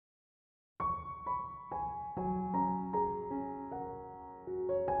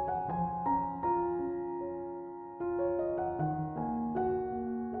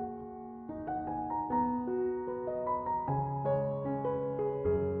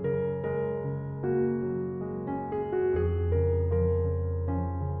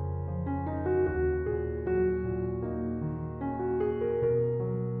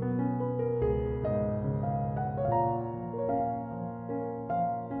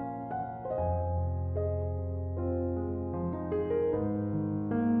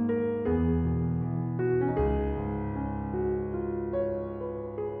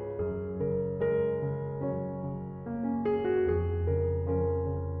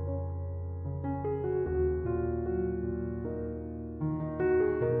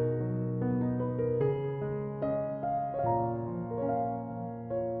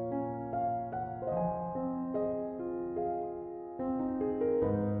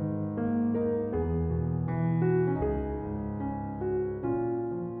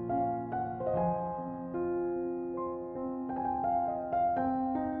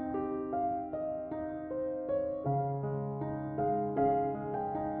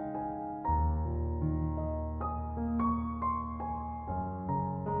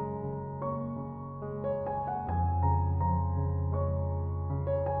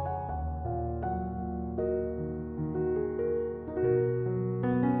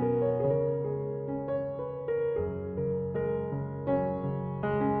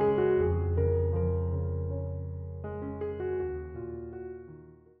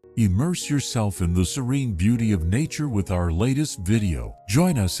Immerse yourself in the serene beauty of nature with our latest video.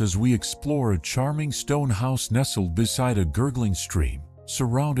 Join us as we explore a charming stone house nestled beside a gurgling stream,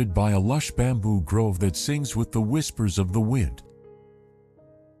 surrounded by a lush bamboo grove that sings with the whispers of the wind.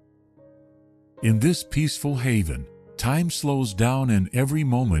 In this peaceful haven, time slows down and every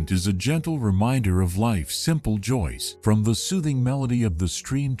moment is a gentle reminder of life's simple joys. From the soothing melody of the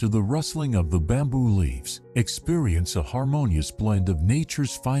stream to the rustling of the bamboo leaves, experience a harmonious blend of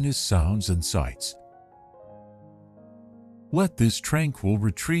nature's finest sounds and sights. Let this tranquil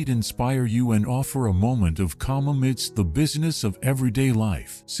retreat inspire you and offer a moment of calm amidst the busyness of everyday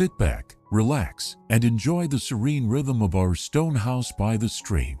life. Sit back, relax, and enjoy the serene rhythm of our stone house by the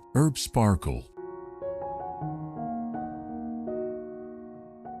stream. Herb sparkle.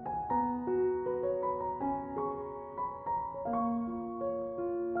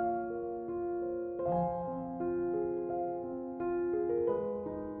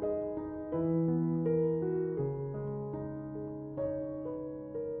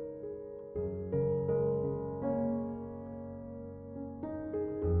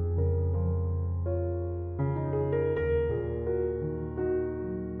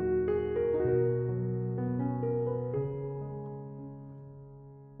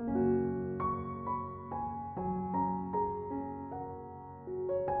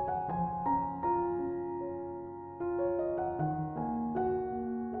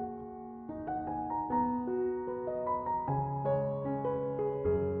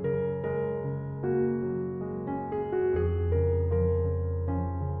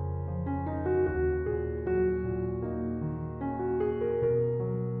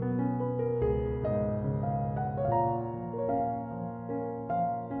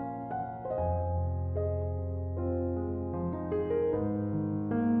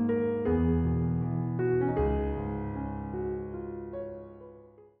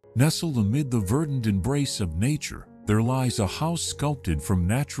 Nestled amid the verdant embrace of nature, there lies a house sculpted from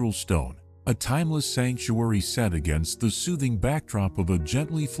natural stone, a timeless sanctuary set against the soothing backdrop of a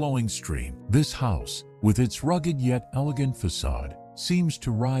gently flowing stream. This house, with its rugged yet elegant facade, seems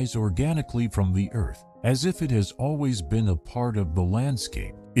to rise organically from the earth, as if it has always been a part of the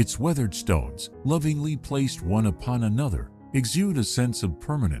landscape. Its weathered stones, lovingly placed one upon another, exude a sense of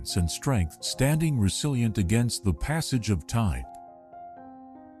permanence and strength, standing resilient against the passage of time.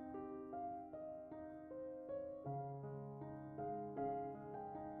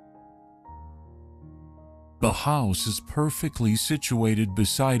 The house is perfectly situated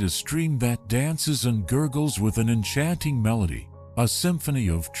beside a stream that dances and gurgles with an enchanting melody, a symphony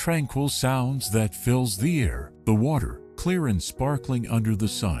of tranquil sounds that fills the air. The water, clear and sparkling under the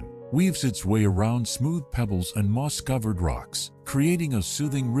sun, weaves its way around smooth pebbles and moss-covered rocks, creating a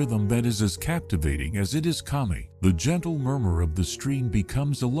soothing rhythm that is as captivating as it is calming. The gentle murmur of the stream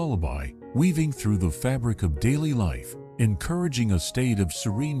becomes a lullaby, weaving through the fabric of daily life, encouraging a state of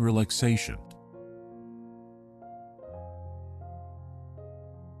serene relaxation.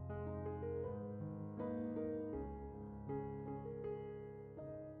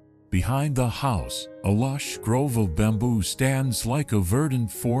 Behind the house, a lush grove of bamboo stands like a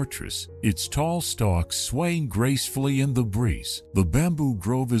verdant fortress, its tall stalks swaying gracefully in the breeze. The bamboo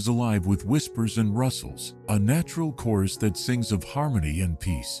grove is alive with whispers and rustles, a natural chorus that sings of harmony and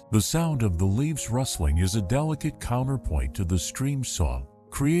peace. The sound of the leaves rustling is a delicate counterpoint to the stream's song,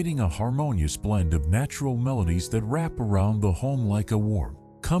 creating a harmonious blend of natural melodies that wrap around the home like a warm,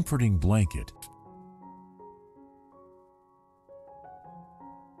 comforting blanket.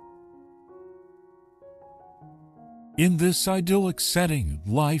 In this idyllic setting,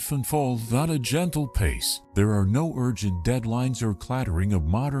 life unfolds at a gentle pace. There are no urgent deadlines or clattering of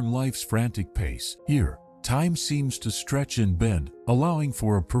modern life's frantic pace. Here, time seems to stretch and bend, allowing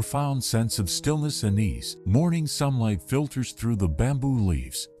for a profound sense of stillness and ease. Morning sunlight filters through the bamboo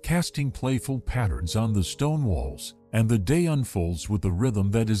leaves, casting playful patterns on the stone walls, and the day unfolds with a rhythm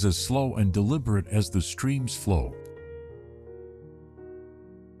that is as slow and deliberate as the stream's flow.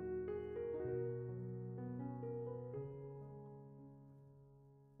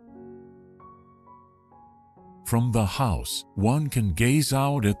 From the house, one can gaze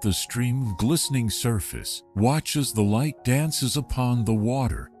out at the stream's glistening surface, watch as the light dances upon the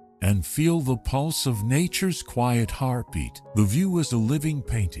water, and feel the pulse of nature's quiet heartbeat. The view is a living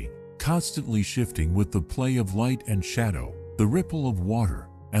painting, constantly shifting with the play of light and shadow, the ripple of water,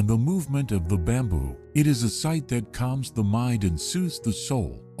 and the movement of the bamboo. It is a sight that calms the mind and soothes the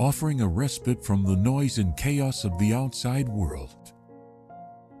soul, offering a respite from the noise and chaos of the outside world.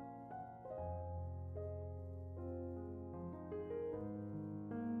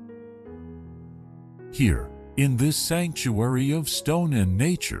 Here, in this sanctuary of stone and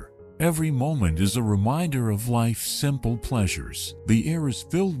nature, Every moment is a reminder of life's simple pleasures. The air is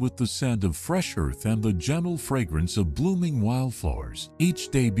filled with the scent of fresh earth and the gentle fragrance of blooming wildflowers. Each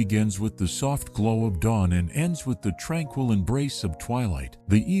day begins with the soft glow of dawn and ends with the tranquil embrace of twilight.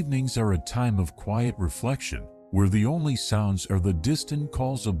 The evenings are a time of quiet reflection, where the only sounds are the distant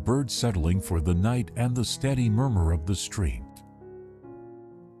calls of birds settling for the night and the steady murmur of the stream.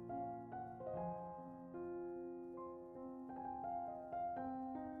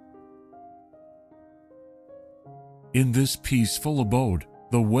 In this peaceful abode,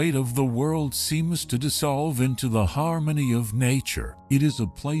 the weight of the world seems to dissolve into the harmony of nature. It is a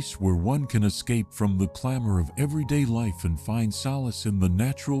place where one can escape from the clamor of everyday life and find solace in the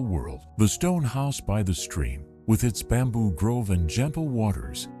natural world. The stone house by the stream, with its bamboo grove and gentle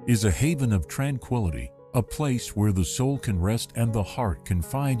waters, is a haven of tranquility, a place where the soul can rest and the heart can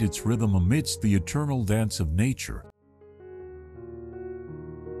find its rhythm amidst the eternal dance of nature.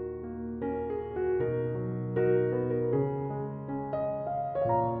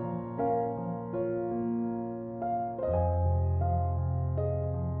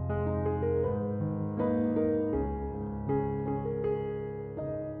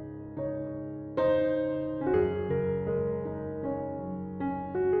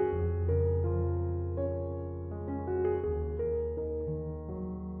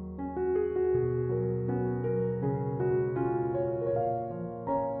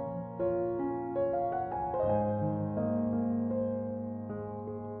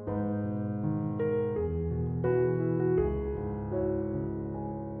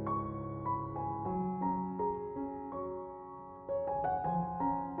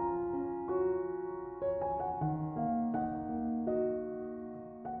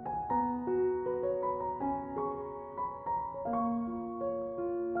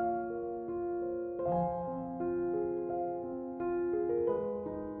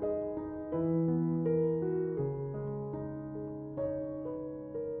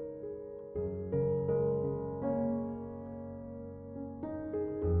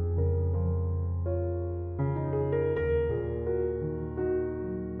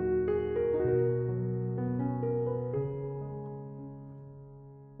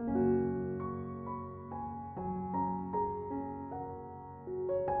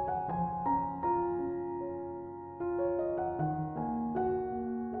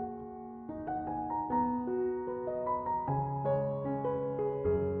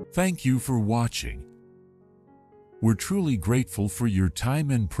 Thank you for watching. We're truly grateful for your time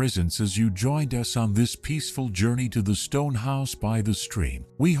and presence as you joined us on this peaceful journey to the stone house by the stream.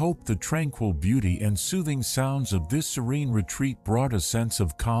 We hope the tranquil beauty and soothing sounds of this serene retreat brought a sense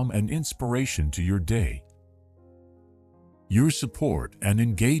of calm and inspiration to your day. Your support and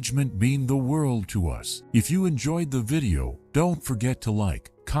engagement mean the world to us. If you enjoyed the video, don't forget to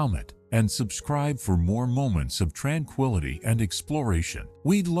like, comment, and subscribe for more moments of tranquility and exploration.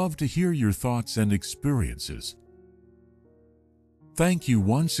 We'd love to hear your thoughts and experiences. Thank you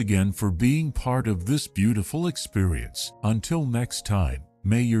once again for being part of this beautiful experience. Until next time,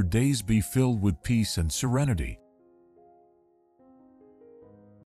 may your days be filled with peace and serenity.